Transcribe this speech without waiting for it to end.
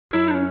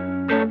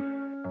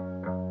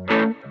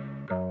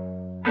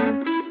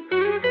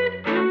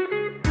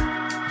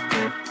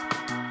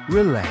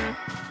relax.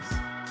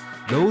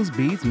 Those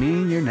beats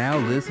mean you're now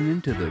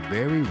listening to the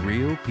very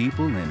real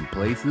people and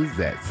places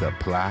that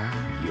supply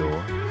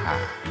your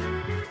high.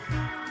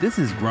 This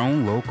is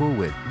Grown Local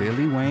with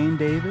Billy Wayne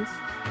Davis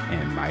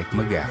and Mike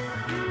McGowan.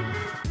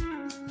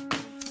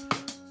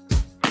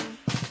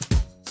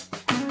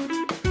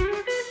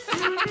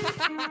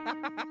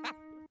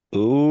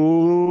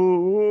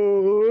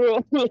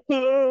 Ooh,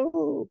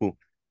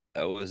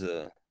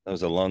 that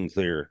was a lung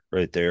clear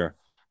right there,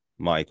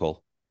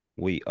 Michael.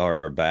 We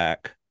are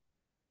back.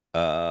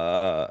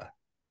 Uh,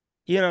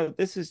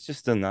 this is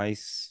just a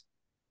nice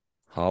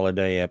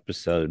holiday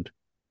episode.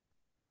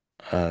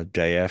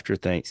 Day after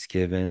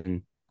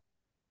Thanksgiving.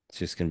 It's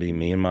just gonna be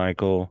me and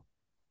Michael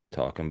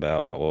talking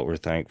about what we're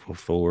thankful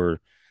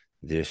for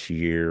this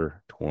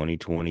year,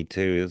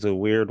 2022. It's a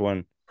weird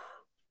one.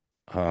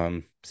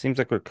 Seems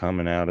like we're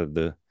coming out of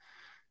the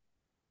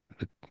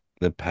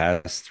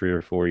past 3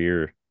 or 4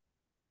 year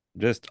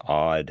just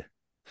odd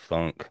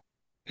funk.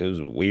 It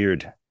was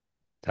weird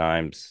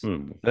times,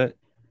 but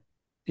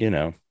you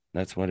know,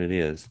 that's what it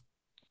is.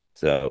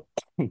 So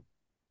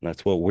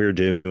that's what we're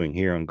doing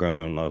here on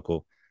Grown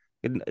Local.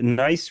 A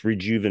nice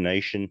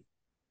rejuvenation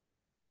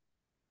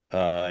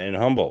in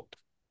Humboldt.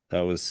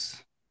 That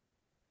was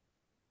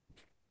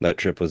that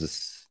trip was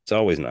it's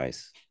always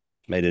nice.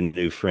 Made a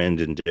new friend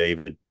in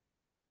David.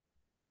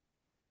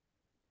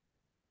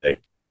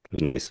 It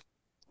was nice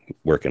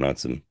working on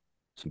some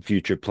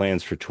future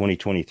plans for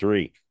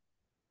 2023.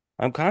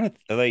 I'm kind of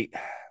like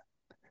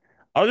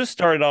I'll just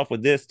start it off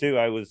with this too.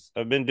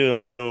 I've been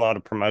doing a lot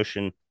of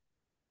promotion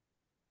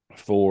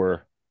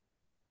for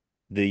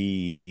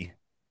the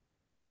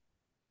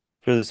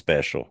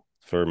special,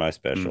 for my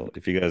special.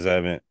 If you guys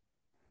haven't,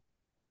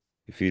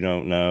 if you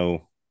don't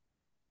know,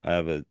 I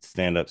have a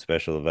stand-up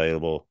special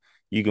available.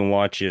 You can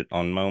watch it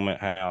on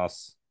Moment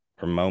House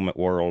or Moment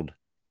World.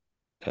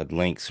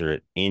 Links are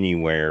at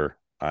anywhere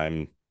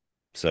I'm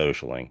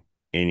socialing,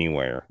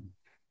 anywhere.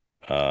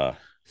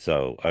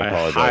 So I I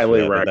apologize for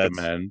highly that, but that's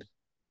recommend.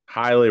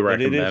 Highly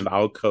but it is recommend.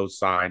 I'll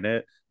co-sign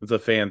it. It's a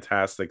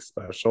fantastic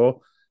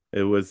special.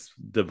 It was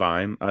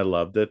divine. I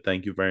loved it.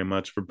 Thank you very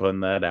much for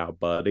putting that out,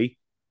 buddy.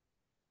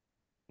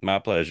 my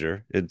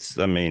pleasure.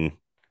 I mean,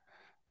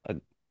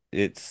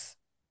 it's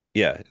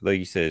yeah, like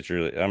you said,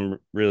 I'm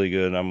really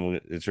good.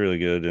 It's really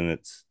good, and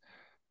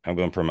I'm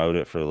going to promote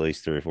it for at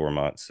least 3 or 4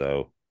 months.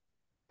 So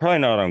probably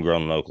not on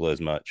Grown Local as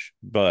much,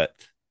 but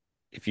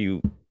if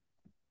you'll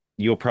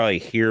probably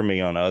hear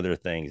me on other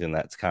things, and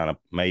that's kind of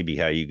maybe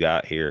how you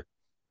got here.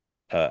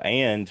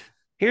 And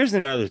here's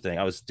another thing.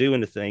 I was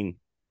doing the thing,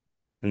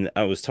 and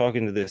I was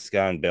talking to this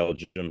guy in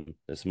Belgium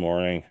this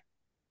morning.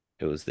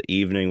 It was the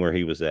evening where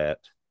he was at,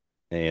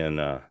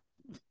 and I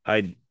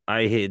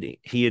had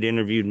he had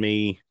interviewed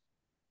me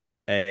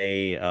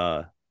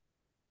a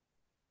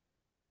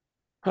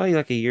probably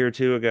like a year or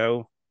two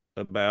ago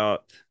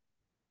about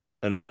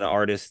an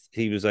artist.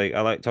 He was like,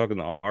 I like talking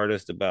to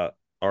artists about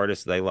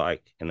artists they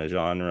like in a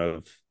genre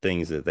of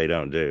things that they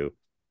don't do.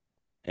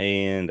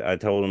 And I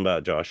told him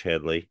about Josh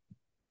Headley.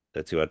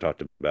 That's who I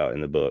talked about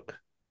in the book.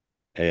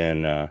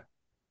 And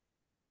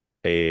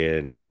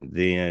and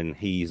then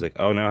he's like,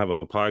 "Oh, now I have a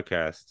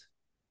podcast.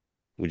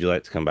 Would you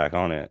like to come back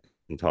on it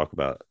and talk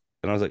about it?"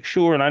 And I was like,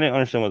 "Sure." And I didn't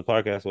understand what the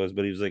podcast was,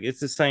 but he was like,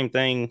 "It's the same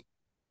thing."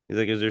 He's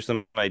like, "Is there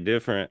somebody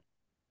different?"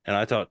 And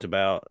I talked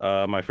about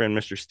my friend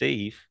Mr.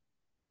 Steve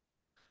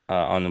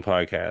on the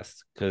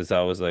podcast because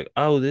I was like,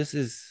 "Oh, this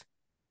is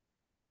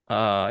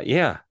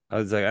yeah." I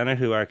was like, "I know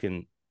who I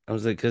can." I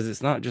was like, because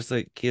it's not just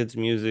like kids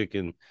music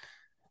and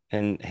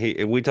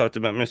we talked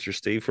about Mr.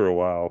 Steve for a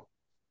while.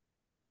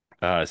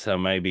 So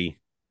maybe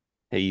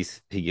he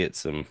gets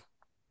some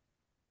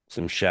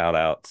shout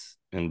outs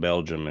in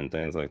Belgium and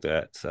things like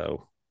that.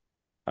 So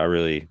I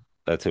really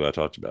that's who I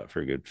talked about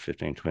for a good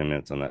 15, 20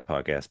 minutes on that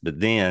podcast. But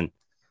then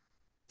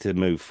to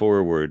move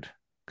forward,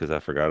 because I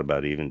forgot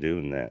about even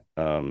doing that.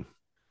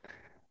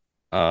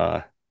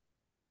 Uh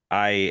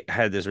I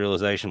had this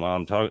realization while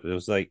I'm talking. It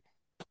was like,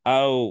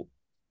 oh,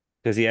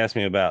 because he asked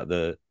me about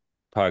the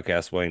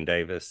podcast Wayne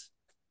Davis.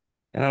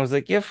 And I was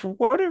like, yeah, for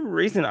whatever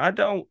reason, I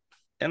don't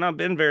and I've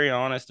been very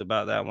honest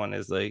about that one,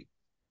 is like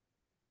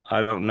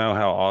I don't know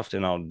how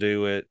often I'll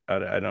do it.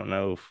 I don't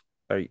know if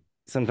I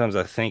sometimes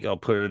I think I'll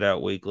put it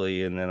out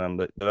weekly, and then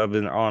but I've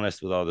been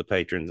honest with all the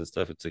patrons and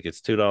stuff. It's like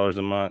it's $2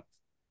 a month.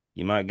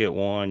 You might get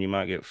one, you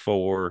might get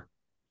four.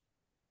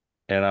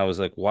 And I was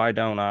like, why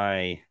don't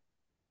I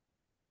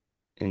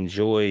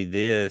enjoy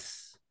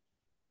this?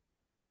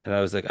 And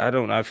I was like,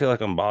 I feel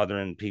like I'm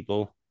bothering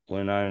people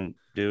when I'm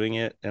doing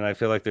it. And I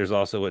feel like there's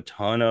also a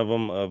ton of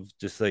them of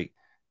just like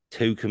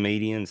two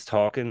comedians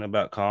talking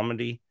about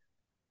comedy.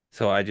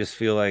 So I just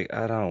feel like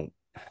I don't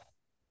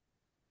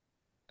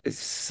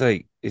it's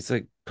like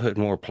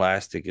putting more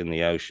plastic in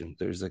the ocean.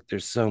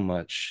 There's so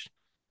much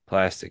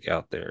plastic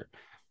out there.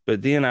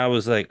 But then I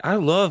was like, I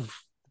love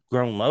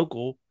Grown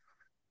Local.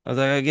 I was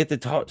like, I get to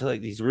talk to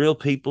like these real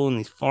people and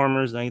these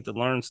farmers, and I get to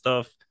learn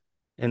stuff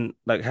and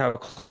like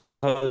how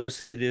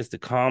close it is to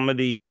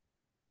comedy,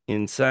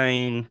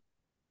 insane.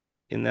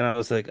 And then I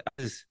was like,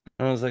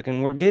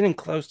 and we're getting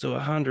close to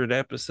 100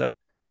 episodes,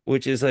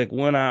 which is like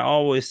when I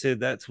always said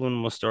that's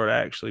when we'll start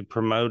actually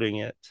promoting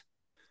it.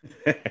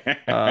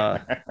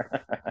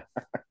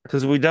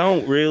 Because we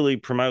don't really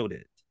promote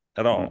it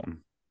at all.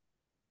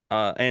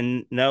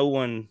 And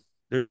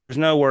there's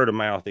no word of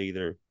mouth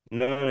either.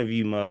 None of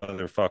you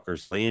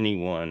motherfuckers,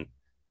 anyone,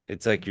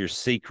 it's like your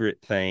secret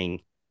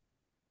thing.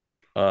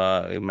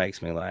 It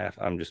makes me laugh.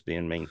 I'm just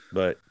being mean.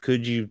 But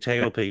could you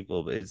tell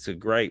people it's a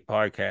great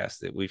podcast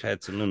that we've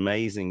had some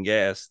amazing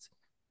guests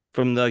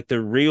from like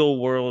the real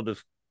world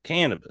of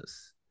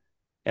cannabis.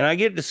 And I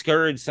get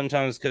discouraged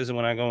sometimes because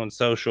when I go on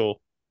socials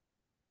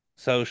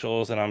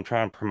and I'm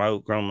trying to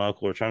promote Grown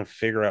Local or trying to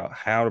figure out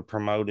how to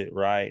promote it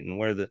right and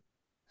where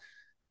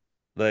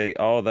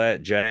all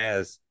that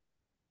jazz.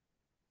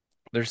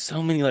 There's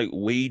so many like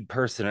weed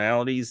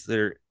personalities.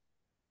 They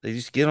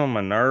just get on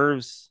my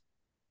nerves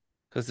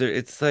because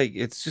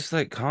it's just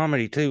like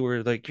comedy too,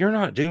 where like you're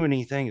not doing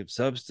anything of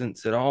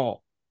substance at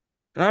all.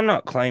 And I'm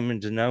not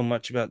claiming to know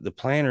much about the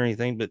plant or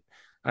anything, but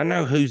I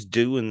know who's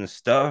doing the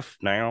stuff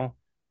now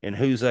and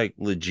who's like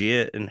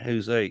legit and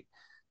who's like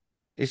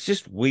it's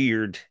just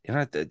weird.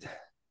 But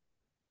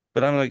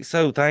I'm like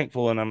so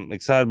thankful and I'm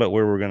excited about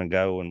where we're gonna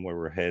go and where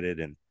we're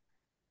headed. And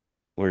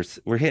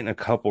we're hitting a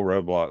couple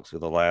roadblocks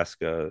with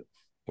Alaska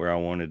where I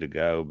wanted to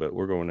go, but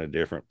we're going to a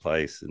different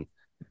place. And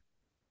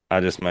I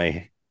just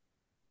I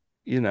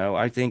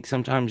think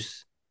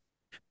sometimes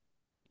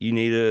you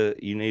need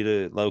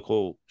a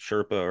local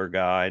Sherpa or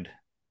guide,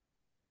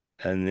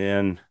 and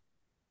then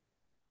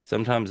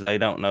sometimes they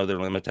don't know their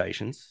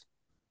limitations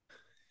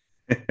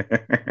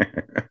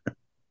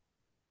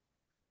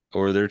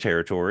or their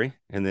territory,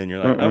 and then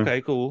you're like,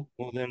 okay, cool.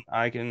 Well, then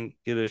I can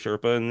get a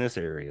Sherpa in this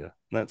area.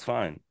 That's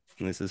fine.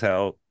 And this is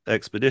how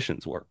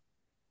expeditions work.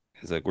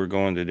 It's like we're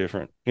going to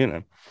different.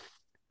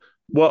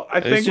 Well, I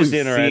It's think just we've seen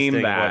interesting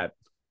what that.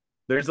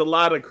 There's a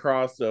lot of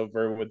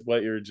crossover with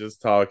what you were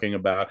just talking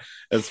about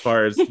as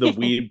far as the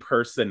weed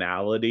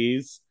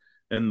personalities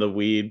and the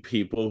weed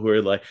people who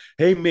are like,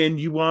 hey man,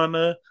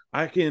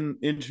 I can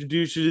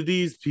introduce you to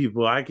these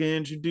people. I can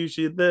introduce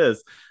you to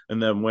this.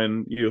 And then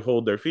when you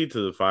hold their feet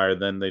to the fire,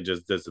 then they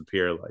just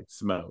disappear like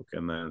smoke.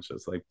 And then it's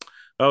just like,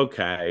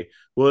 okay,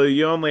 well,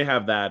 you only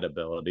have that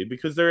ability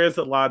because there is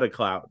a lot of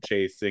clout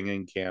chasing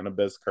in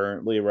cannabis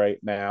currently right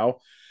now.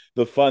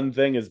 The fun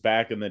thing is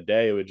back in the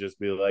day, it would just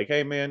be like,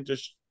 hey man,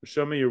 just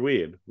show me your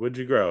weed. What'd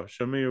you grow?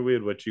 Show me your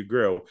weed, what you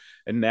grew.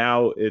 And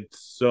now it's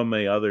so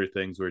many other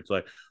things where it's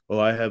like, oh,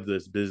 I have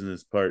this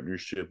business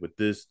partnership with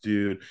this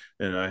dude,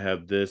 and I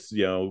have this,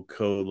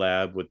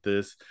 collab with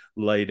this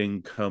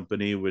lighting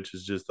company, which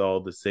is just all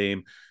the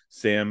same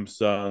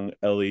Samsung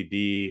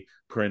LED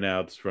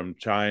printouts from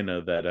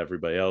China that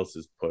everybody else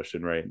is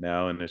pushing right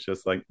now. And it's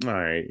just like, all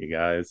right, you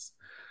guys,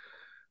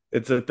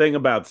 it's a thing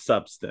about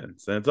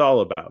substance, and it's all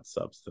about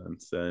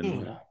substance.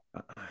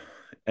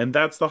 And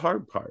that's the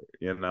hard part,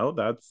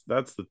 that's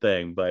the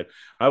thing. But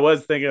I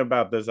was thinking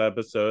about this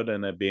episode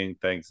and it being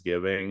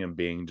Thanksgiving and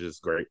being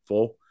just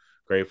grateful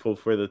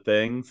for the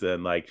things.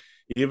 And like,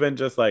 even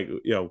just like,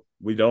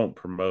 we don't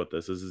promote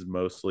this is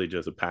mostly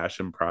just a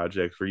passion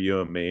project for you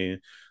and me.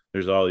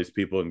 There's all these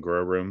people in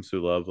grow rooms who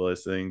love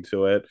listening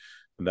to it,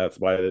 and that's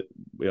why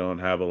we don't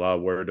have a lot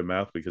of word of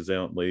mouth, because they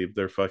don't leave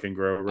their fucking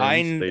grow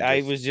rooms. They I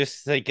just was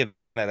just thinking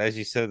that as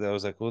you said that, I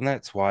was like, well,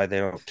 that's why they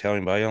don't tell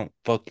anybody. I don't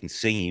fucking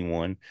see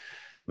anyone.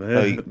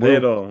 Like they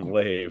don't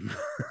leave.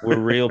 we're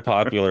real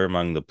popular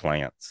among the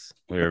plants.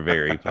 We're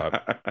very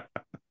popular.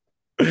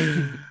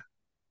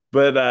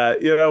 But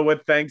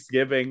with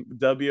Thanksgiving,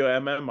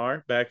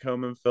 WMMR back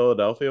home in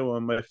Philadelphia, one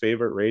of my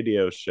favorite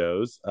radio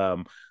shows.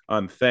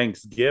 On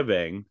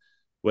Thanksgiving,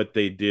 what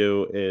they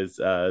do is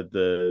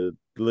the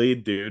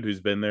lead dude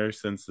who's been there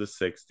since the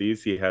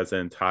 60s, he has an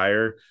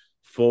entire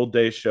full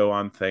day show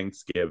on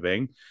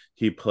Thanksgiving.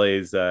 He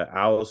plays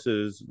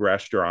Alice's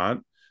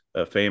Restaurant,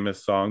 a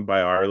famous song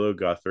by Arlo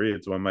Guthrie.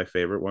 It's one of my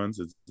favorite ones.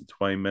 It's a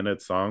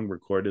 20-minute song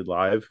recorded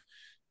live.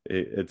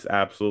 It's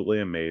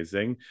absolutely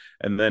amazing.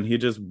 And then he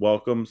just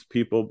welcomes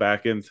people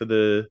back into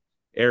the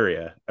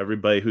area,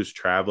 everybody who's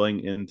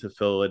traveling into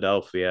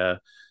Philadelphia,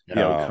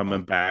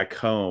 coming back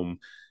home.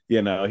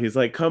 He's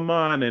like, come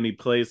on. And he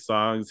plays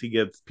songs. He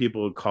gets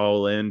people to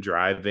call in,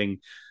 driving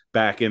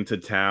back into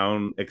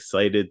town,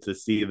 excited to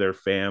see their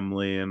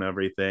family and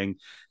everything.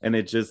 And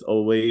it's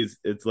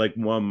like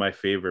one of my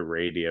favorite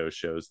radio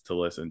shows to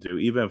listen to,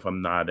 even if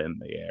I'm not in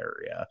the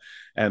area.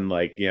 And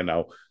like,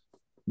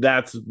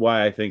 that's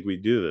why I think we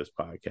do this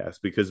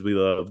podcast, because we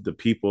love the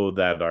people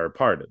that are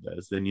part of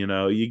this. And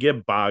you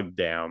get bogged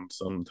down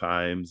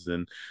sometimes,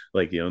 and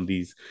like,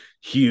 these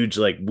huge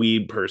like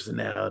weed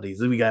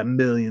personalities, we got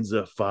millions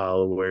of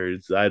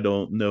followers. I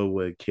don't know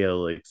what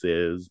Calyx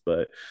is,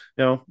 but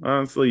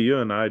honestly, you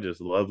and I just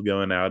love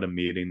going out and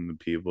meeting the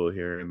people,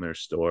 hearing their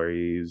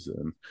stories,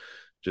 and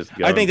just I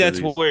going think to that's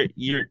these. where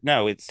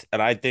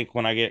and I think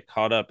when I get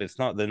caught up, it's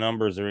not the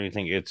numbers or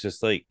anything. It's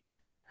just like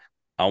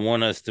I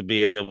want us to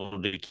be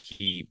able to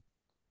keep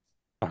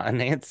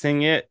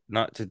financing it,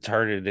 not to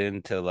turn it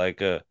into like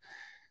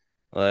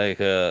like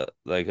a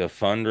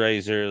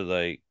fundraiser,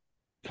 like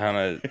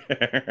kind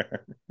of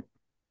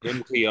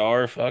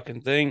NPR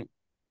fucking thing.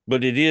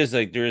 But it is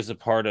like there is a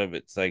part of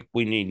it's like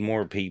we need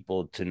more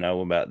people to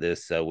know about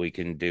this so we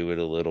can do it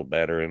a little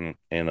better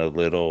and a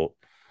little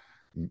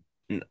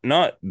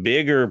not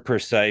bigger per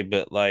se,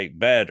 but like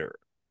better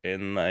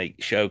and like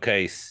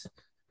showcase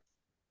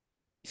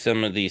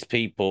some of these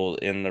people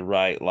in the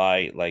right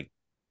light. Like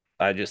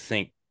I just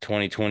think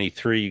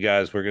 2023, you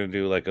guys were gonna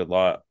do like a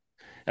lot.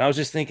 And I was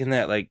just thinking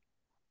that like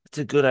it's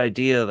a good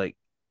idea, like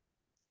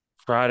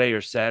Friday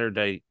or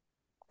Saturday.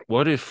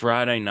 What if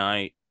Friday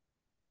night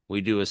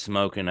we do a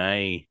smoking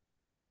A?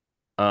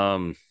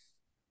 Um,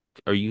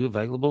 are you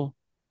available?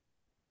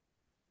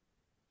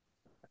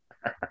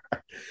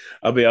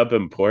 I'll be up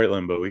in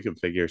Portland, but we can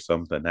figure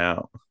something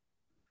out.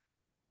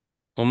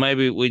 Well,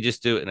 maybe we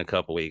just do it in a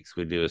couple weeks.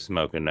 We do a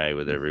smoking A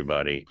with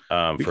everybody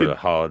We for the could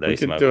holiday we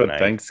could do smoking it A.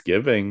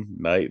 Thanksgiving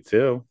night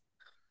too.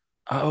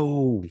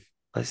 Oh,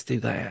 let's do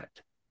that.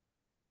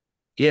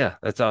 Yeah,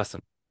 that's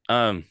awesome.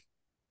 Um,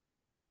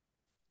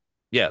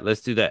 yeah,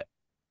 let's do that.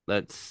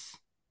 Let's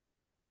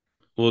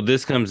well,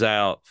 this comes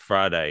out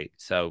Friday,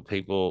 so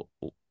people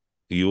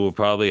you will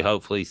probably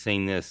hopefully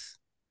seen this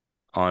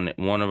on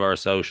one of our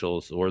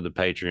socials or the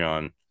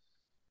Patreon,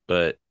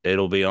 but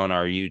it'll be on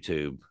our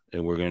YouTube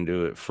and we're going to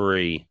do it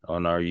free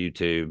on our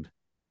YouTube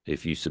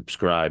if you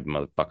subscribe,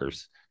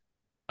 motherfuckers.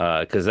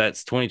 Because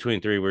that's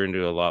 2023. We're going to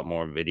do a lot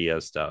more video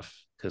stuff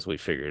because we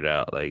figured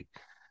out like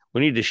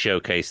we need to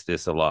showcase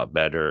this a lot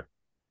better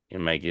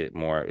and make it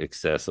more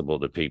accessible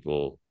to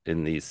people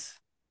in these.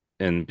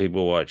 And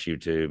people watch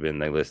YouTube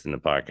and they listen to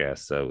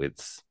podcasts. So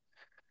it's,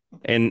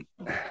 and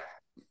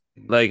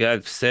like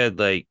I've said,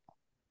 like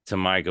to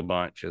Mike a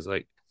bunch, is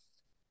like,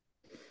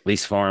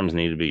 these farms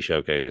need to be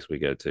showcased we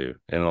go to,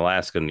 and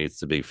Alaska needs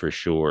to be for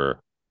sure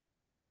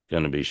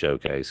going to be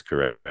showcased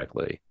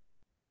correctly.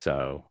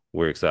 So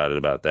we're excited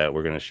about that.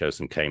 We're going to show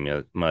some K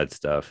mud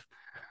stuff.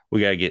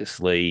 We got to get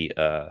Slee.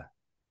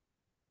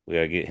 We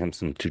got to get him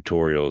some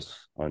tutorials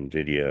on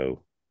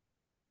videography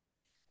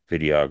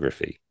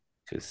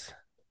because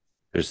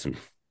there's some.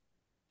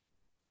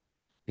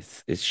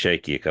 It's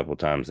shaky a couple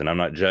times, and I'm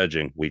not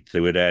judging. We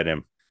threw it at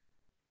him.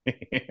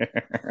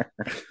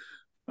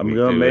 I'm We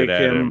gonna threw it make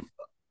at him. him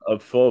a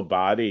full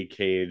body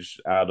cage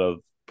out of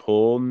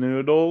pool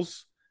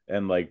noodles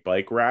and like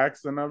bike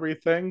racks and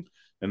everything,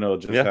 and it'll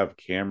just Yeah. have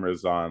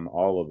cameras on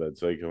all of it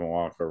so he can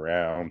walk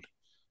around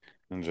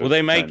and Well, they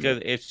just make kind of.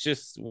 a, it's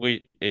just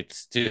we.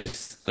 It's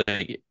just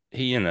like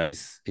he,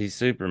 he's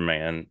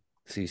Superman.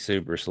 He's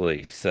super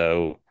sleek.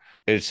 So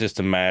it's just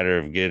a matter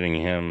of getting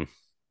him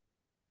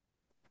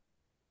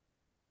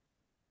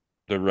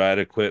the right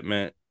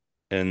equipment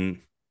and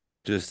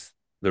just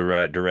the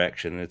right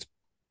direction. It's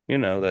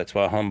that's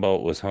why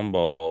Humboldt was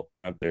Humboldt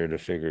up there to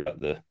figure out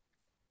the.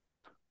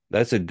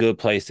 That's a good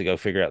place to go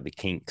figure out the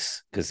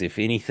kinks because if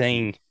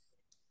anything,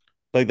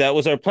 like that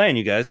was our plan,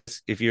 you guys.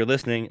 If you're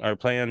listening, our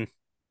plan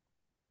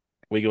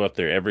we go up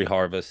there every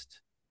harvest.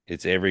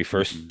 It's every Mhm.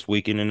 first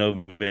weekend in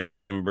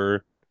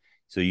November.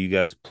 So you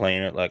guys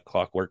plan it like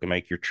clockwork and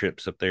make your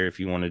trips up there if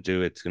you want to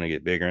do it. It's going to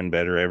get bigger and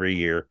better every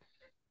year.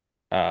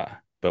 Uh,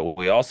 but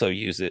we also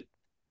use it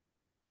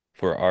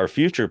for our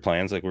future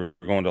plans. Like we're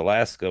going to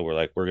Alaska.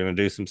 We're going to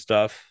do some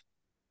stuff.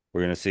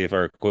 We're going to see if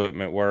our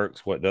equipment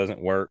works, what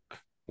doesn't work,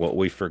 what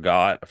we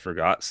forgot. I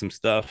forgot some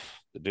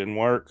stuff that didn't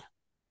work.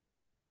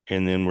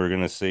 And then we're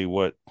going to see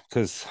what,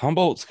 because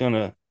Humboldt's going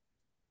to,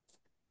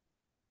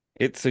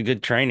 it's a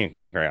good training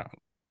ground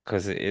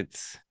because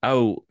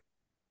you're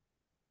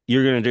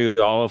going to do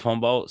all of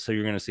Humboldt. So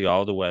you're going to see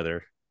all the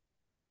weather.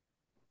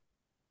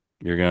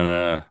 You're going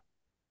to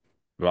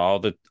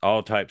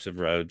all types of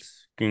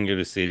roads. You can go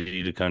to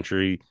city to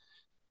country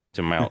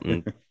to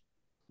mountain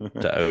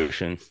to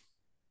ocean.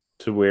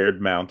 To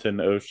weird mountain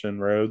ocean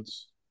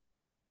roads.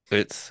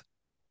 It's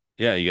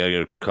yeah, you gotta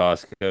go to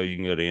Costco, you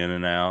can go to In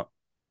and Out,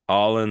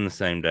 all in the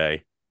same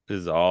day. This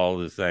is all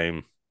the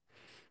same.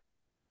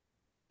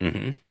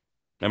 Mm-hmm.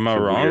 Am I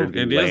To wrong? weird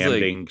It is like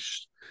landing.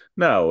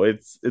 No,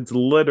 it's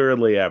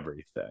literally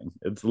everything.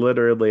 It's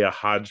literally a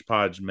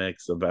hodgepodge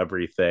mix of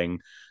everything,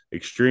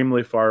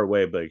 extremely far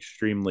away but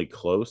extremely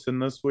close in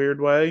this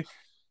weird way,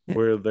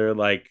 where they're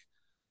like,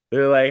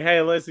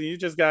 hey, listen, you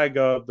just gotta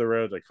go up the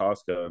road to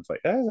Costco. And it's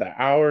like that's an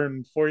hour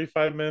and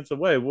 45 minutes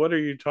away. What are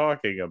you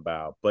talking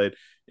about? But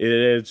it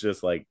is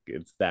just like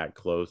it's that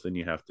close, and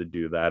you have to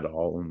do that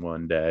all in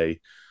one day,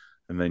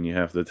 and then you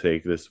have to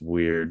take this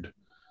weird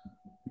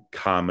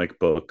comic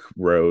book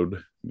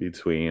road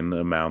between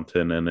a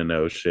mountain and an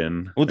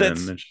ocean, well, and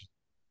that's it's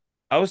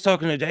I was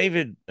talking to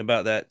David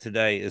about that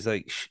today. Is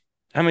like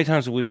how many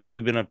times have we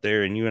been up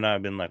there and you and I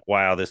have been like,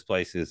 wow, this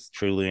place is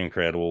truly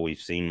incredible. We've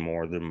seen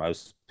more than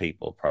most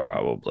people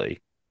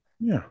probably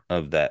yeah.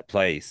 of that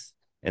place.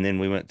 And then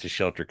we went to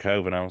Shelter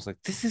Cove and I was like,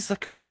 this is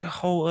like a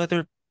whole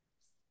other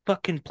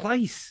fucking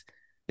place.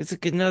 It's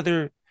like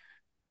another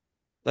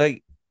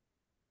like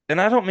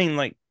and I don't mean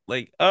like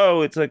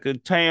oh, it's like a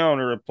town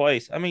or a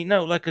place. I mean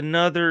no, like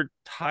another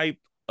type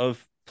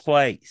of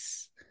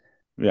place.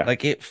 Yeah.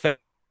 Like it felt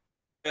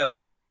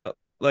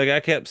like I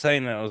kept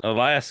saying that was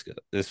Alaska.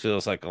 This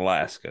feels like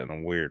Alaska in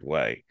a weird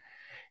way.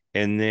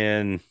 And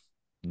then,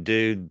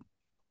 dude,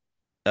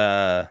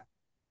 uh,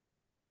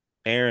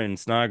 Aaron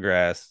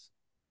Snodgrass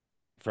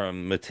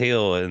from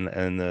Mattel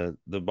and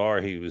the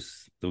bar, he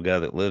was the guy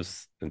that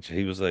lives, and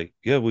he was like,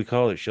 yeah, we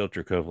call it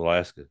Shelter Cove,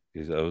 Alaska.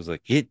 I was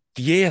like,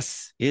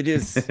 yes, it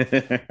is,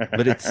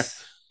 but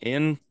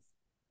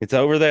it's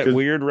over that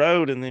weird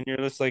road, and then you're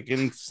just like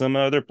in some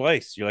other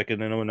place. You're like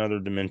in another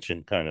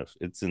dimension, kind of.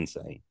 It's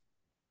insane.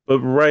 But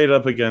right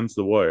up against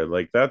the water.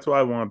 Like that's what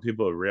I want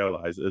people to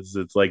realize is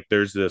it's like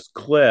there's this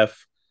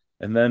cliff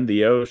and then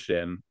the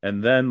ocean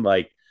and then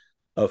like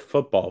a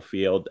football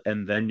field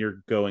and then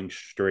you're going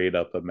straight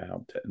up a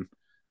mountain.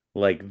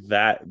 Like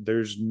that,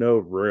 there's no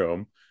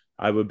room.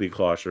 I would be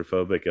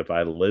claustrophobic if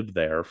I lived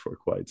there for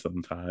quite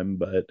some time,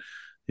 but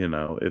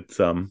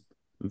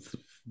it's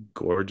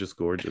gorgeous,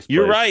 gorgeous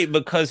You're place. right,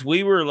 because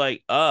we were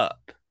like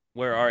up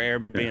where our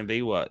Yeah.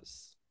 Airbnb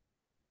was.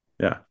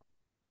 Yeah.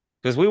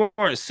 Because we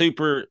weren't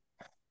super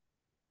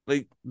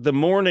like the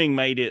morning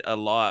made it a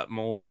lot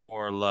more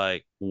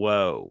like,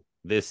 whoa,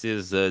 this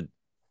is a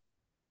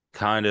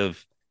kind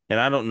of, and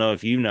I don't know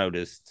if you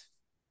noticed,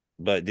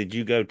 but did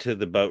you go to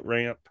the boat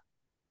ramp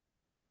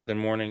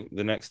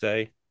the next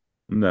day?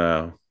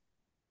 No.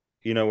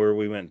 You know where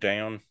we went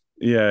down?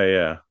 Yeah,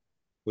 yeah.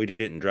 We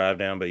didn't drive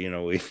down, but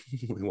we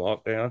we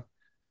walked down.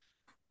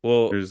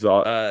 Well,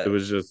 It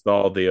was just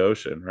all the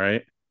ocean,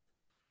 right?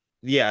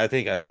 yeah, I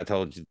think I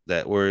told you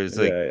that. Whereas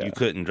like Yeah, you yeah.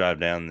 couldn't drive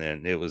down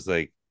then. It was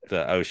like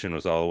the ocean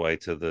was all the way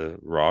to the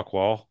rock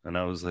wall, and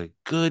I was like,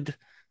 good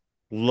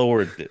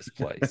Lord, this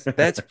place.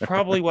 That's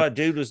probably why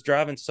dude was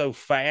driving so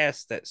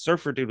fast. That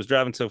surfer dude was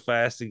driving so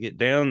fast to get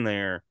down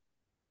there.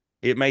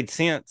 It made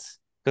sense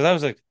because I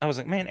was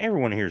like, man,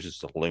 everyone here is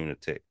just a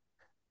lunatic.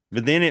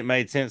 But then it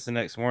made sense the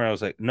next morning. I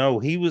was like, no,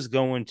 he was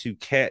going to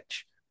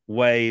catch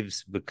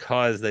waves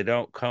because they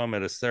don't come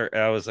at a certain.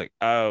 I was like,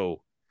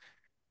 oh,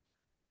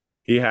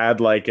 He had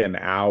like an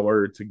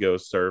hour to go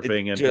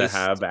surfing and to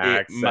have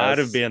it might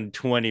have access. been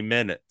 20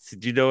 minutes.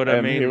 Do you know what I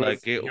And he mean?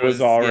 was Like it he was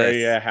was, already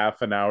yes. a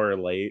half an hour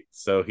late,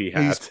 so he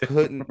had He's to.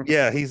 putting,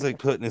 yeah, he's like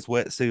putting his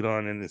wetsuit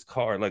on in his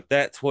car. Like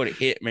that's what it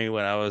hit me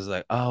when I was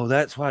like, oh,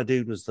 that's why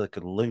dude was like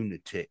a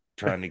lunatic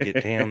trying to get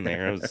down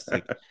there. I was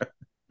like,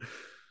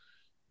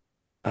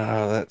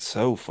 oh, that's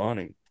so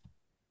funny.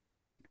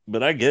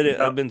 But I get it.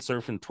 No, I've been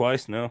surfing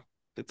twice now.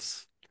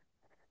 It's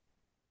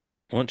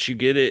once you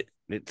get it,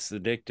 it's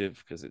addictive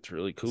because it's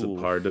really it's a cool.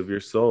 part of your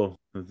soul.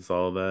 That's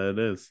all that it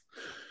is.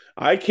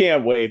 I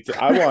can't wait.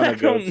 I want I to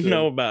go don't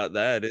know to. about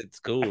that. It's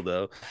cool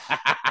though.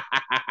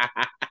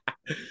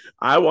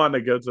 I want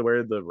to go to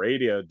where the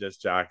radio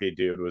disc jockey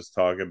dude was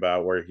talking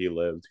about where he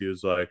lived. He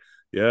was like,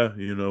 "Yeah,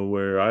 you know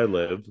where I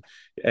live,"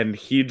 and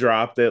he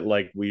dropped it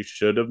like we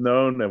should have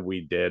known, and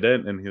we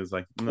didn't. And he was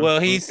like, "No, Well,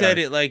 he said okay,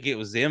 it like it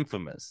was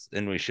infamous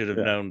and we should have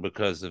yeah." known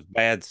because of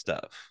bad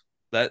stuff.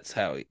 That's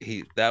how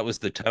that was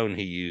the tone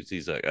he used.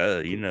 He's like, oh,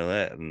 you know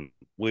that. And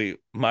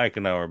Mike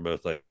and I were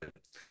both like,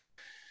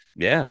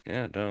 yeah,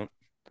 yeah, don't.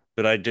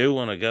 But I do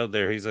want to go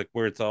there. He's like,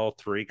 where it's all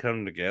three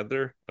come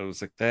together. I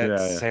was like, that Yeah,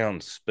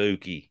 sounds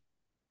spooky.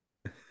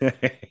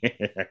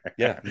 yeah.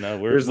 Yeah, no,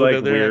 There's we'll like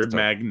go there next weird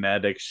time.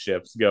 magnetic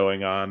ships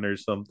going on or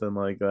something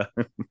like that.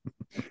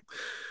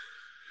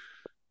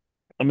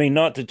 I mean,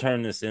 not to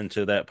turn this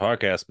into that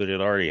podcast, but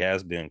it already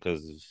has been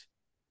because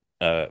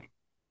of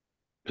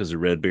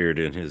Redbeard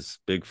and his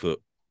Bigfoot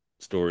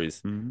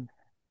stories. Mhm.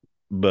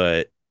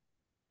 But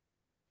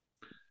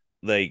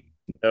like,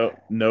 No,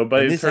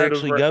 and nobody's this heard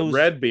of actually goes.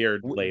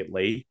 Redbeard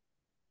lately,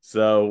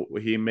 so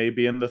he may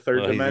be in the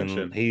third Well,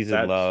 dimension. he's in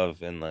That's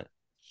love and like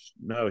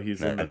no,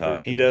 he's in the no,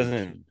 third he doesn't.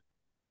 dimension.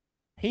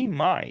 He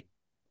might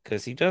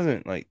because he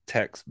doesn't like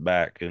text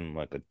back in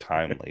like a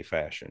timely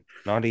fashion.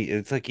 Not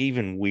it's like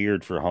even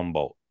weird for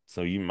Humboldt.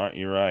 So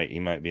you're right. He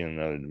might be in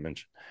another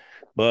dimension,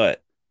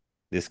 but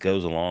this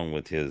goes along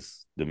with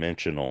his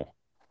dimensional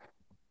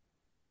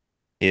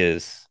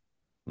is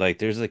like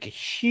there's like a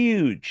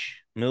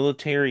huge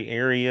military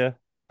area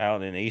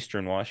out in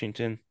eastern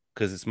Washington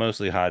because it's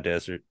mostly high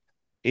desert.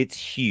 It's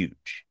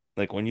huge.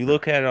 Like when you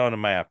look at it on a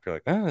map, you're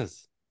like, oh,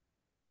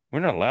 we're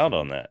not allowed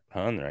on that,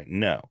 huh? And they're like,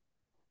 no.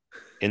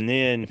 And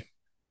then,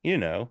 you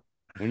know,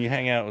 when you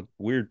hang out with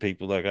weird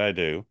people like I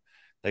do,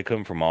 they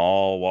come from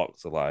all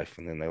walks of life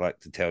and then they like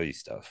to tell you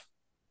stuff.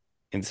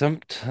 And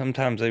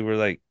sometimes they were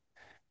like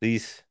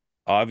these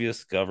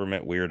obvious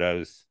government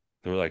weirdos.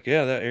 They were like,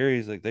 yeah, that area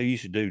is like they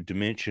used to do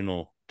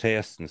dimensional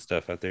tests and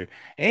stuff out there.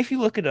 And if you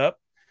look it up,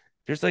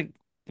 there's like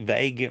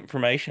vague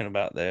information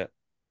about that.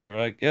 They're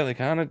like, yeah, they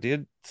kind of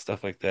did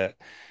stuff like that.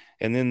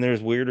 And then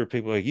there's weirder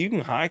people like you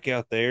can hike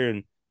out there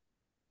and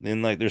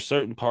then like there's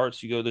certain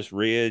parts you go this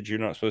ridge, you're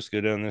not supposed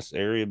to go down this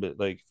area, but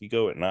like if you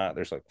go at night,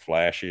 there's like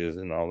flashes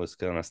and all this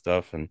kind of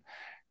stuff. And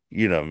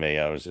you know me,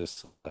 I was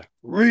just like,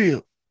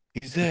 real?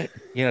 Is that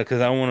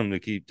because I want them to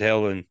keep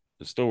telling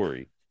the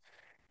story.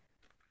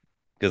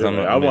 Because They're I'm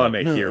like, not I gonna be want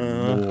like, to hear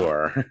no.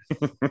 more.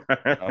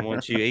 I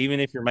want you, even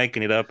if you're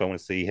making it up, I want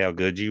to see how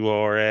good you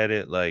are at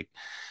it. Like,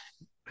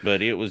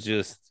 but it was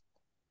just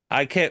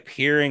I kept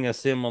hearing a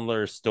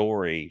similar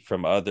story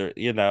from other,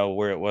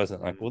 where it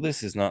wasn't like, well,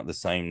 this is not the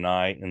same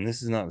night and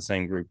this is not the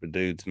same group of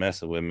dudes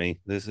messing with me.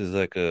 This is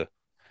like and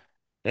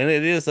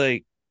it is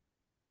like,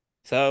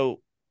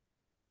 so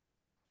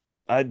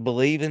I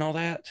believe in all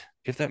that,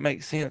 if that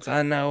makes sense.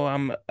 I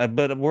know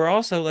but we're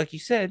also, like you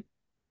said,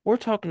 we're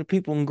talking to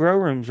people in grow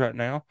rooms right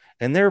now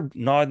and they're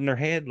nodding their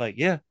head like,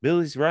 yeah,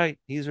 Billy's right.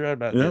 He's right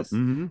about Yeah. this.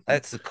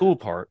 That's the cool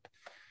part.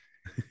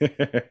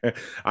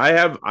 I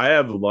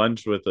have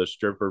lunch with a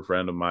stripper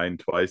friend of mine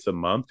twice a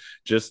month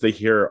just to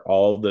hear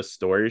all the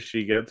stories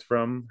she gets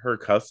from her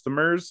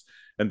customers.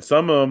 And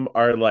some of them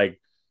are like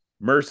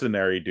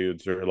mercenary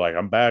dudes who are like,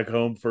 I'm back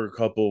home for a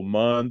couple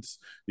months,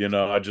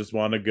 I just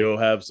want to go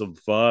have some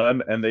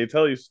fun. And they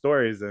tell you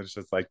stories, and it's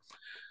just like,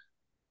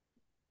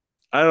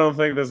 I don't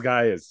think this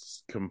guy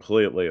is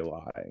completely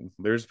lying.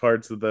 There's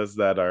parts of this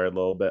that are a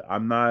little bit.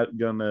 I'm not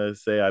gonna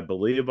say I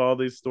believe all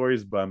these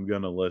stories, but I'm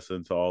gonna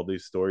listen to all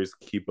these stories,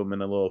 keep them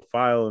in a little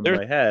file in There,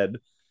 my head,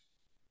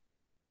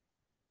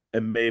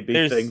 and maybe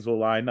there's things will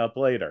line up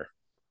later.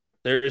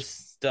 there's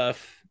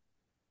stuff.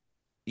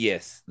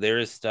 Yes, there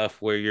is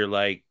stuff where you're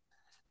like,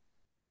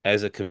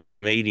 as a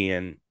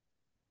comedian,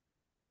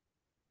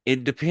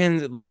 it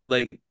depends.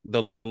 Like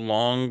the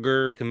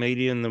longer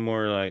comedian, the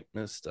more like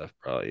this stuff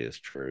probably is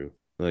true.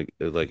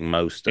 Like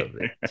most of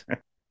it.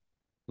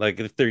 Like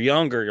if they're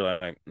younger, you're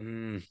like,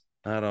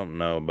 I don't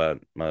know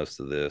about most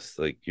of this.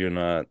 Like you're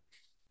not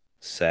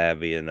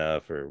savvy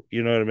enough, or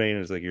you know what I mean?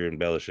 It's like you're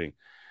embellishing,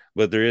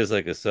 but there is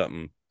like a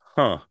something,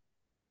 huh?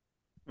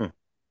 Hmm.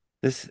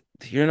 This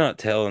you're not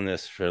telling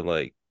this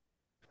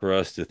for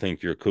us to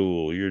think you're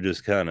cool. You're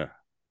just kind of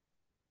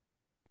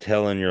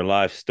telling your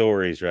life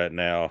stories right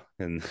now,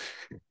 and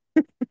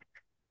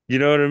you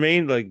know what I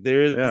mean? Like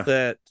there's Yeah,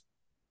 that.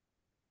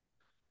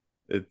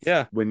 it's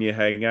Yeah, when you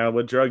hang out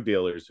with drug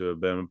dealers who have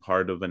been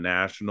part of a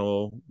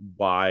national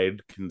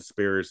wide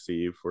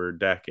conspiracy for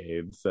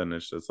decades, and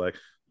it's just like,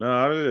 no,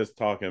 I was just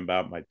talking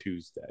about my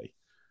Tuesday.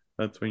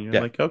 That's when you're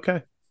yeah. like,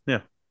 okay,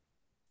 yeah,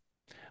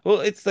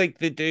 Well, it's like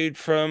the dude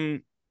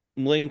from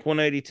Blink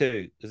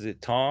 182. Is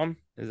it Tom?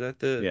 Is that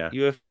the yeah,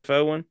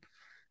 UFO one?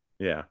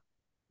 yeah.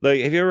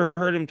 Like, have you ever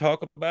heard him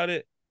talk about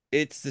it?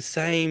 It's the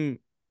same.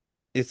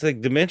 It's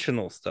like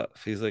dimensional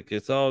stuff. He's like,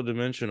 it's all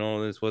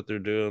dimensional. And it's what they're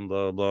doing.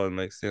 Blah blah. It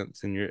makes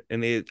sense.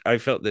 I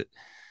felt that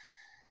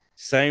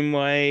same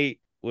way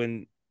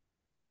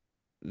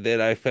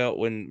I felt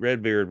when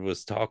Redbeard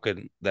was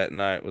talking that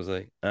night. Was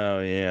like, oh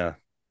yeah,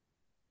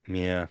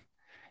 yeah.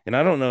 And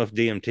I don't know if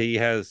DMT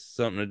has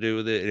something to do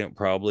with it, and it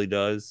probably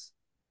does.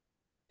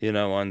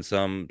 On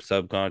some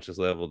subconscious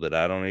level that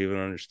I don't even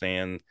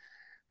understand,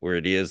 where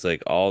it is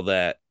like all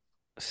that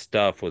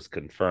stuff was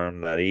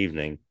confirmed that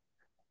evening.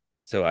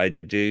 So I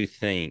do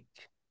think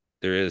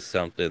there is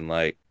something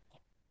like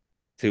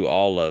to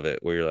all of it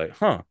where you're like,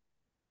 huh.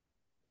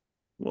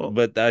 Well,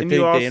 But I and you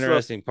think the also,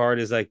 interesting part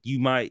is like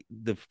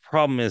the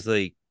problem is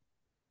like,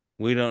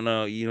 we don't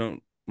know, you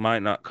don't,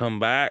 might not come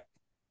back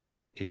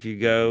if you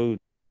go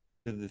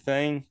to the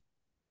thing.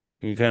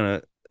 You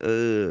kind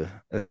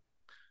of,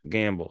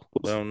 gamble.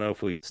 I don't know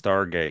if we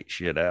Stargate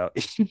shit out.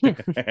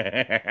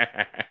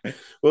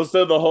 well,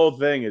 so the whole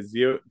thing is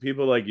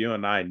people like you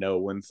and I know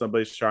when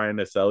somebody's trying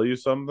to sell you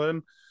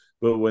something,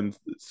 but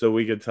so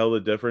we could tell the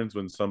difference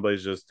when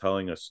somebody's just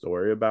telling a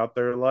story about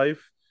their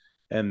life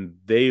and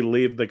they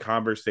leave the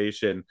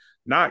conversation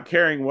not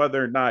caring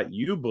whether or not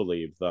you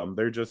believe them.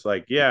 They're just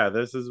like, yeah,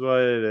 this is what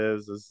it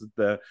is. This is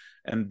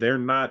and they're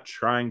not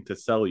trying to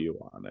sell you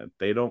on it.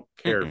 They don't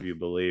care if Mm-mm. you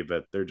believe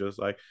it. They're just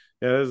like,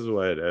 yeah, this is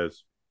what it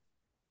is.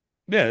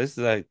 Yeah, this is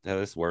like how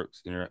this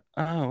works. And you're like,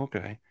 oh,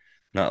 okay.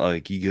 Not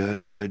like you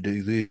gotta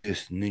do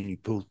this and then you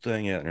pull the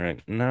thing out and you're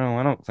like, no,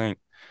 I don't think.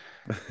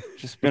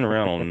 Just been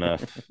around long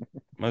enough.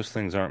 Most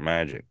things aren't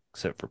magic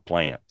except for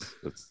plants.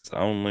 It's the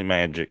only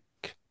magic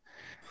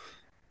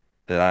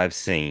that I've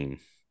seen.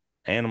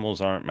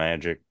 Animals aren't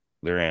magic.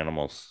 They're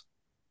animals.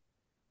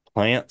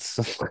 Plants,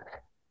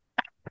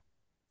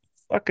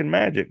 fucking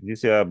magic. You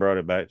see how I brought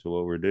it back to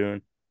what we're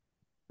doing?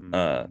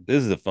 Mhm.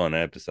 This is a fun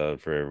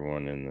episode for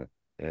everyone in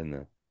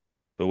the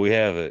but we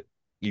have it.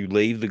 You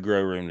leave the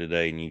grow room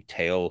today and you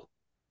tell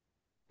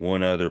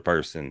one other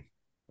person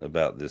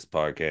about this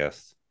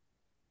podcast.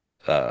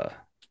 Uh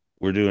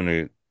we're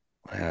doing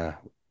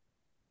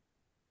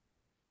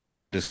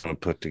just gonna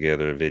put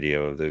together a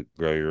video of the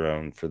grow your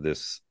own for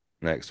this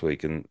next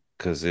week, and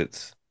because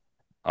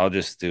I'll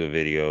just do a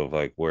video of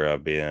like where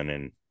I've been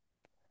and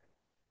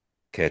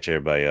catch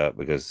everybody up,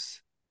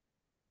 because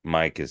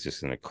Mike is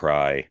just gonna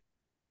cry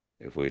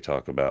if we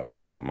talk about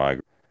my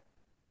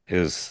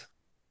his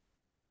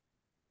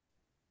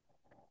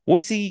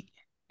well see,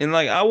 and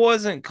like I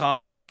wasn't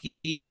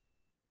cocky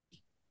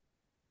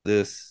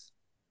this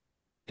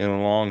in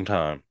a long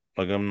time.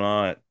 Like I'm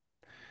not,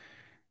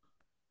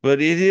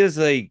 but it is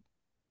like,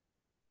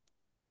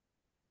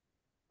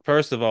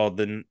 first of all,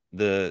 the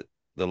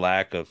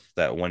lack of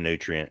that one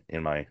nutrient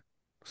in my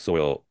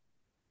soil,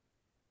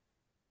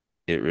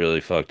 it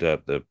really fucked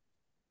up the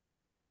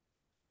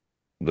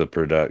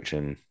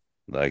production,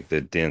 like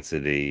the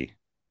density,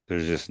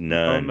 There's just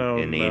No, none no,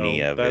 in any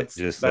no. of it.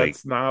 Just like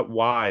That's not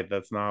why.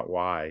 That's not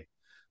why.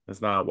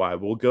 That's not why.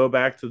 We'll go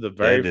back to the yeah,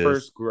 very it is.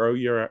 first grow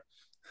your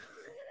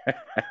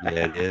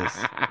Yeah, it is.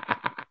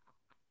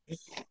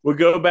 we'll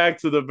go back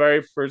to the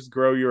very first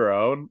grow your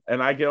own.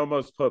 And I can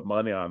almost put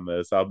money on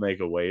this. I'll make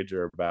a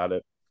wager about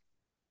it.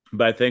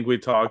 But I think we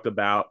talked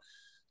about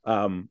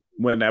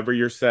whenever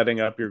you're setting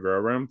up your grow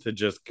room to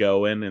just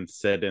go in and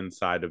sit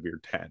inside of your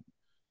tent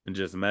and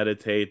just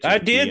meditate, I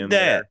just be did in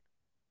there. that.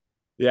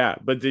 Yeah,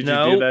 but did you do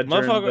No, that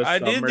during motherfucker, the I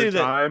did do that.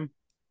 summertime?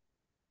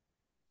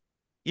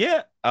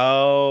 Yeah.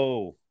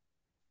 Oh,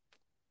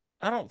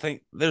 I don't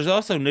think there's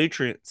also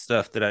nutrient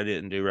stuff that I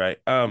didn't do right.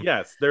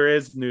 Yes, there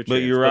is But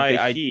nutrients, you're but the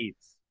right. heat.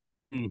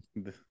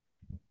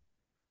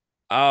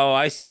 Oh,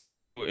 I see.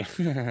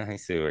 I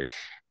see where.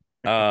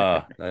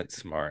 That's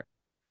smart.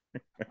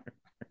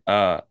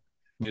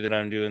 That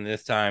I'm doing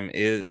this time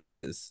is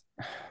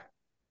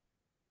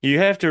you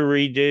have to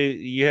redo.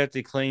 You have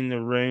to clean the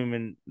room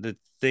and the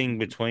thing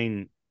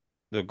between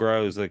the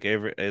grows. Like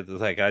it's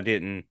like I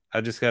didn't.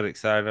 I just got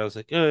excited. I was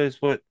like, oh,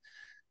 it's what.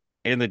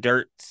 And the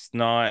dirt's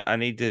not. I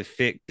need to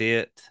fix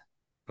it.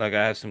 Like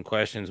I have some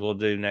questions we'll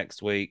do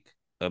next week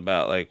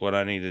about like what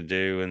I need to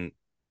do and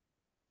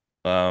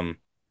um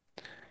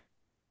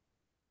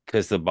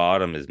because the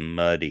bottom is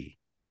muddy.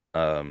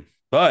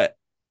 But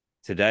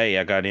today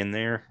I got in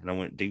there and I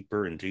went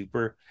deeper and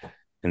deeper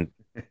and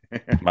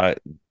my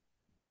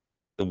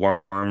the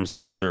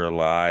worms are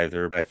alive.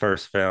 They're I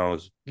first found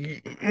was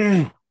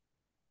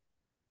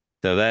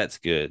so that's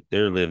good.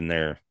 They're living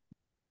there,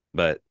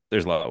 but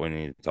there's a lot we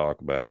need to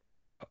talk about.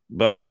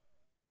 But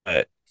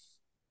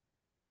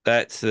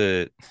that's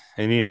and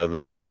you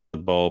know the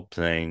bulb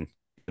thing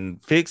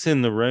and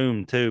fixing the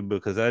room too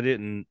because I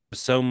didn't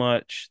so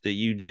much that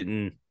you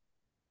didn't.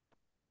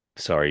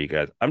 Sorry, you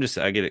guys.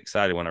 I get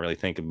excited when I really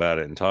think about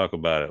it and talk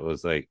about it. It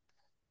was like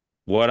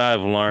what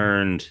I've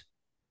learned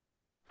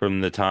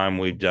from the time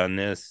we've done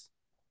this.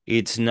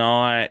 It's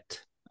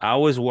not. I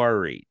was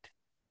worried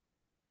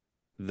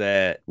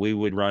that we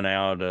would run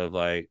out of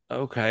like,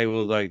 okay,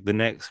 well, like the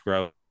next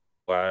grow,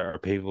 why are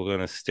people going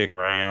to stick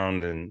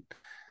around and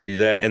do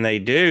that? And they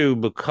do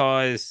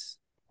because,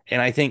 and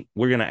I think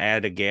we're going to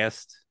add a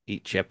guest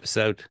each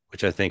episode,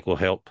 which I think will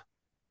help.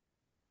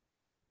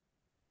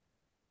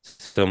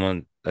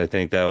 Someone, I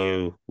think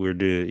that we're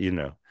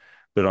doing,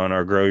 but on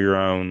our Grow Your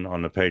Own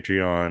on the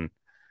Patreon,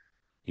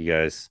 you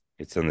guys,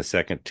 it's on the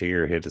second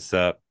tier. Hit us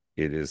up.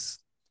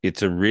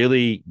 It's a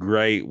really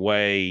great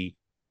way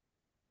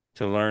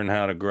to learn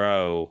how to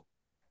grow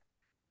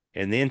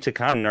and then to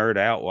kind of nerd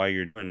out while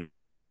you're doing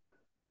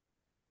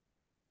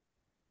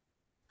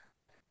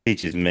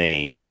teaches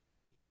me,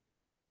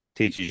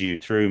 teaches you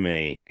through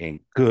me. And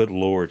good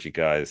Lord, you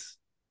guys,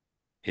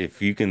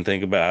 if you can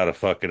think about how to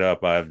fuck it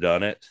up, I've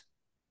done it.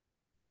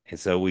 And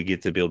so we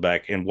get to build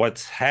back. And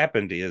what's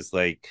happened is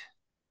like,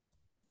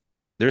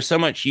 there's so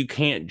much you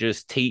can't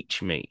just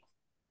teach me.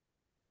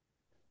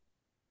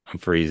 I'm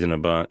freezing a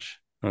bunch.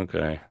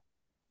 Okay.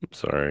 I'm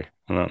sorry.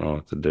 I don't know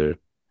what to do.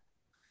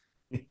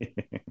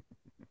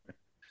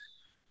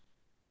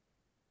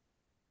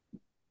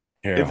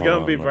 Here, It's hold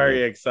going to be on.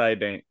 very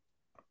exciting.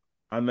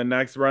 On the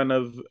next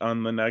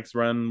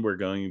run, we're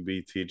going to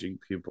be teaching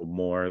people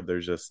more.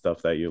 There's just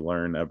stuff that you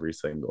learn every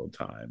single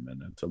time,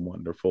 and it's a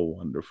wonderful,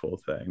 wonderful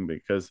thing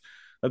because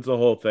that's the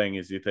whole thing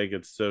is you think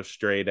it's so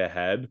straight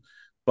ahead,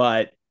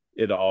 but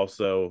it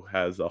also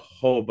has a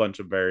whole bunch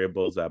of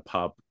variables that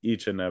pop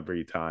each and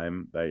every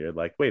time that you're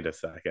like, wait a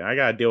second, I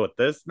gotta deal with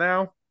this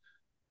now.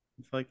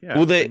 It's like, yeah,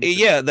 Well, things are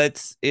yeah,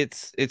 that's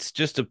it's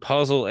just a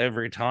puzzle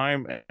every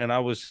time, and I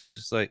was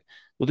just like,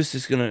 well, this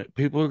is gonna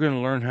people are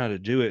gonna learn how to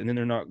do it, and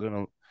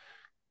then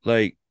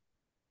like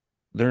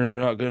they're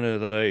not gonna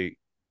like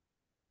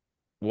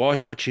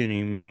watch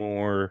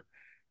anymore.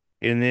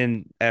 And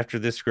then after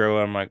this grow,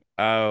 I'm like,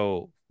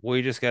 oh,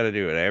 we just got to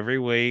do it every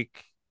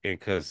week,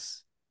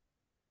 because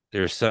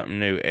there's something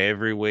new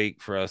every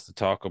week for us to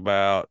talk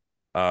about.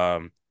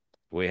 Um,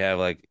 we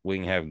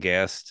can have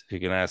guests who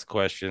can ask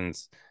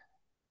questions.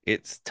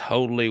 It's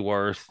totally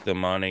worth the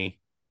money.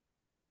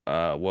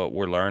 What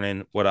we're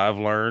learning, what I've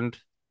learned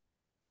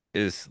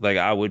is like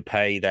I would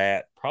pay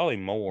that probably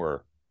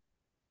more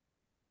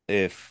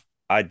if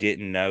I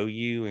didn't know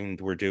you and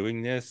we're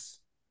doing this.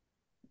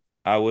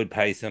 I would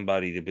pay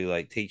somebody to be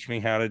like, teach me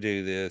how to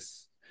do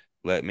this.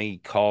 Let me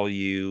call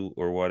you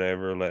or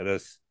whatever.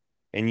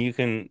 And you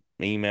can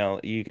email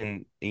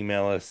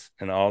us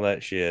and all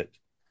that shit.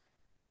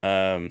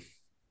 Um,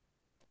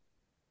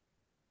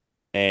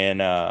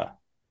 and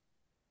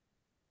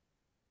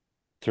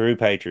through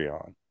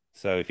Patreon.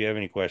 So if you have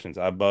any questions,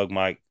 I bug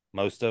Mike.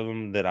 Most of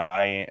them that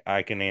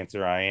I can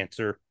answer, I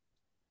answer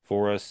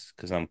for us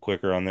because I'm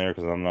quicker on there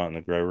because I'm not in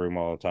the grow room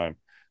all the time.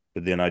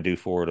 But then I do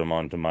forward them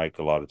on to Mike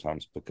a lot of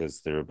times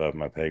because they're above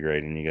my pay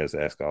grade and you guys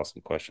ask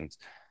awesome questions.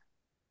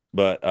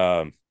 But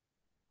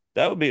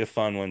that would be a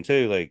fun one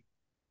too.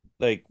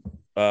 Like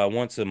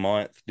once a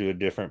month, do a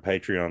different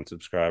Patreon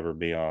subscriber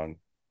be on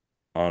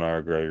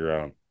our Grow Your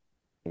Own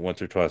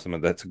once or twice a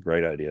month. That's a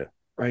great idea.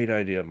 Great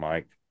idea,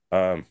 Mike.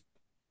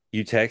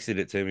 You texted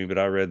it to me, but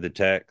I read the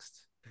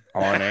text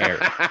on air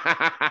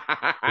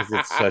because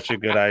it's such a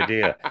good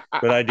idea.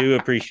 But I do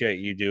appreciate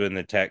you doing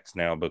the text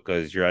now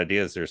because your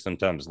ideas are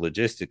sometimes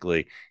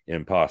logistically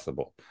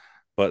impossible,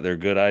 but they're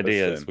good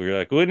ideas. Listen, We're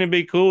like, wouldn't it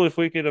be cool if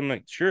we could? I'm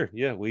like, sure,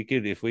 yeah, we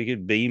could. If we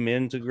could beam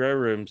into grow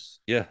rooms,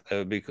 yeah, that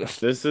would be cool.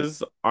 this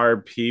is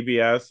our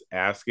PBS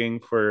asking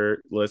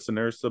for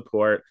listener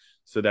support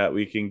so that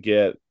we can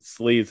get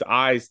Sleeve's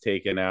eyes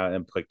taken out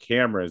and put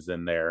cameras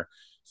in there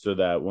so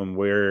that when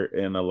we're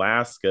in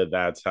Alaska,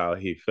 that's how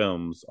he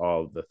films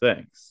all the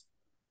things.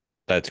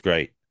 That's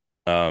great.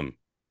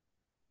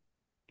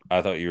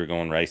 I thought you were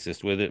going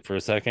racist with it for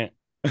a second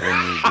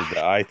when you did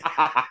the I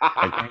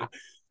thing,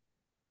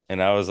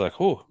 and I was like,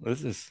 oh,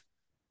 this is.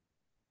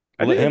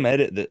 I We'll let him didn't.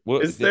 edit that.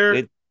 What Is there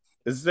it?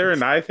 is there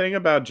an It's eye thing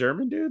about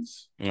German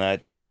dudes?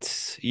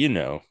 you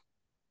know,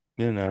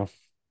 you know,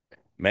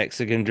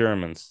 Mexican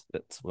Germans.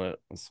 That's what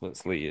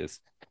Slee is.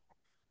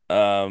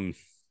 Um.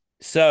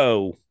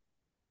 So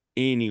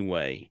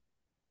anyway,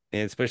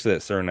 and especially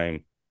that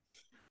surname.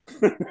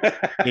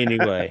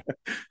 Anyway,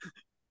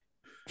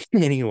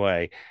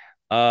 anyway,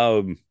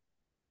 um,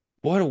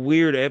 what a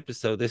weird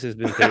episode. This has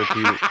been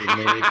therapeutic for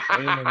me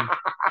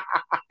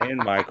and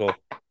Michael.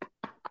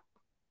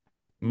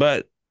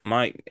 But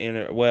Mike,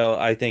 well,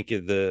 I think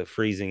the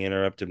freezing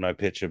interrupted my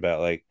pitch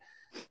about like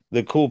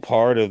the cool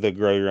part of the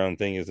grow your own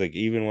thing is like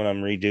even when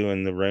I'm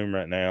redoing the room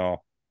right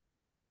now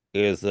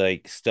is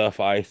like stuff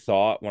I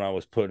thought when I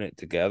was putting it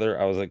together.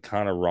 I was like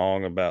kind of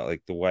wrong about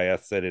like the way I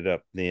set it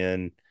up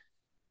then.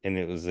 And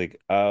it was like,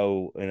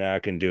 oh, and I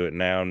can do it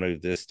now and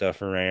move this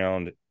stuff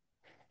around.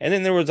 And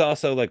then there was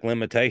also like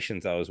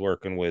limitations I was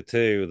working with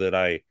too that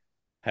I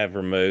have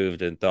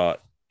removed and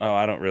thought, oh,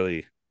 I don't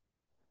really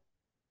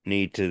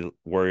need to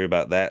worry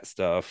about that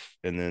stuff.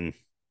 And then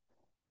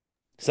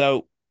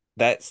so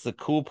that's the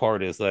cool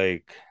part is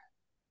like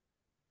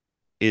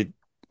it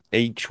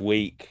each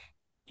week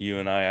you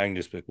and I can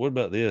just be like, what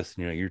about this?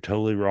 And you're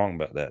totally wrong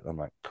about that. I'm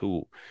like,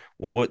 cool.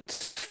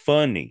 What's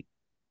funny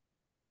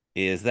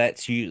is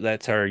that's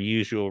our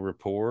usual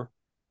rapport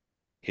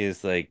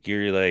is like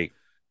you're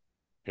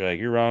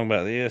wrong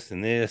about this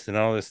and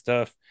all this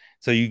stuff.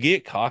 So you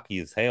get cocky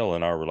as hell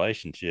in our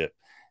relationship.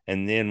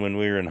 And then when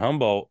we were in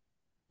Humboldt,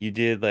 you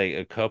did like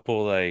a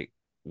couple like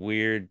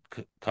weird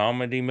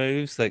comedy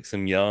moves, like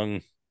some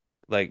young,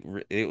 like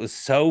it was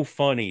so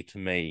funny to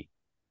me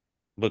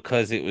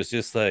because it was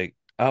just like,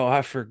 oh,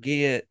 I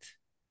forget.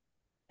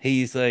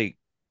 He's like,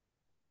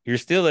 you're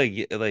still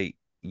like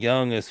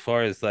young as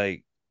far as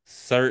like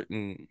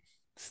certain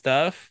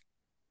stuff.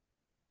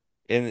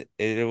 And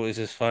it was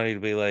just funny to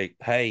be like,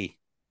 hey,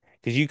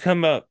 because you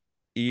come up,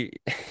 you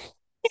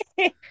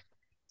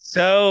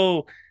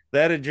so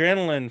that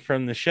adrenaline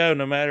from the show,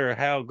 no matter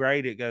how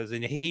great it goes,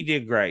 and he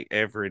did great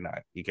every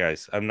night, you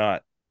guys. I'm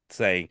not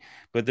saying,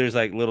 but there's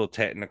like little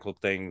technical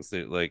things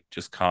that like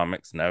just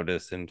comics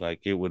notice, and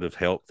like it would have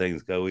helped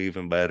things go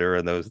even better,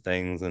 and those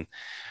things,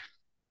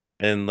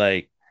 and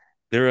like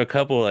there were a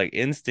couple like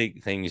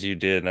instinct things you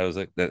did, and I was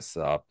like, that's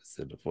the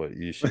opposite of what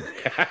you should.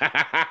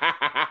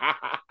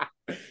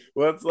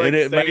 Well, it's And like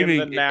it made saying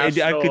the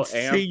me, I could national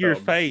see your anthem.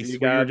 face You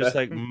where you're just gotta.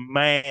 like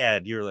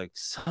mad. You're like,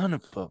 son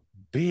of a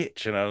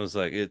bitch. And I was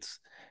like,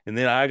 and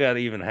then I got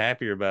even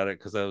happier about it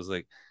because I was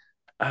like,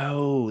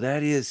 oh,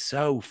 that is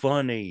so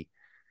funny.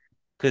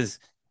 Because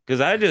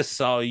I just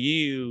saw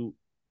you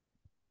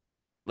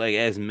like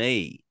as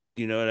me.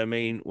 You know what I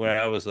mean?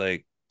 Where I was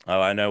like, oh,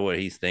 I know what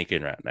he's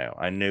thinking right now.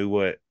 I know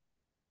what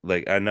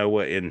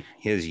in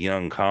his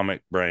young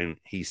comic brain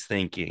he's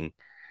thinking.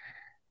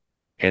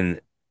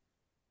 And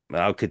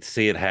I could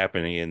see it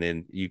happening, and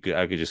then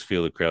I could just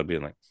feel the crowd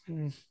being like,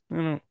 I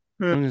don't,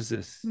 what is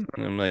this?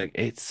 And I'm like,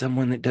 it's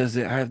someone that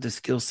doesn't have the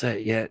skill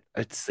set yet.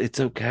 It's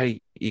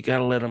okay. You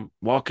gotta let him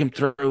walk him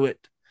through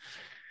it.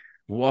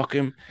 Walk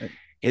him.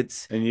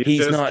 It's And you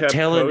just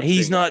kept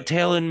he's coaching not me.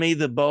 telling me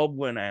the bulb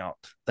went out.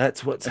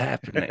 That's what's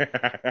happening.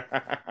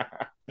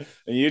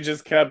 And you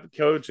just kept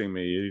coaching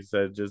me. You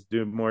said just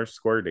do more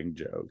squirting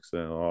jokes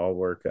and it'll all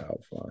work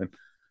out fine.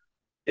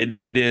 It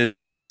is,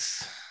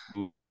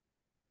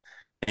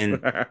 and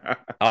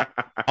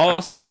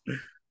also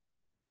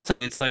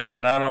it's like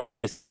I don't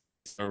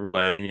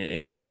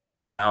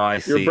how I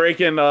You're see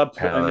breaking up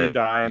how and you're it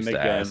dying used to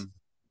ask. again.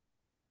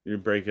 You're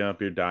breaking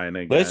up, you're dying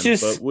Let's again.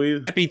 just But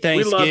happy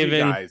we love you Thanksgiving.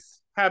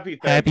 guys. Happy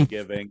Happy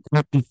Thanksgiving.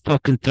 happy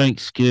fucking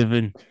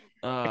Thanksgiving.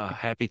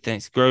 Happy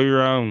Thanks. Grow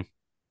your own.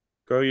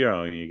 Grow your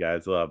own, you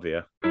guys. Love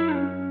you.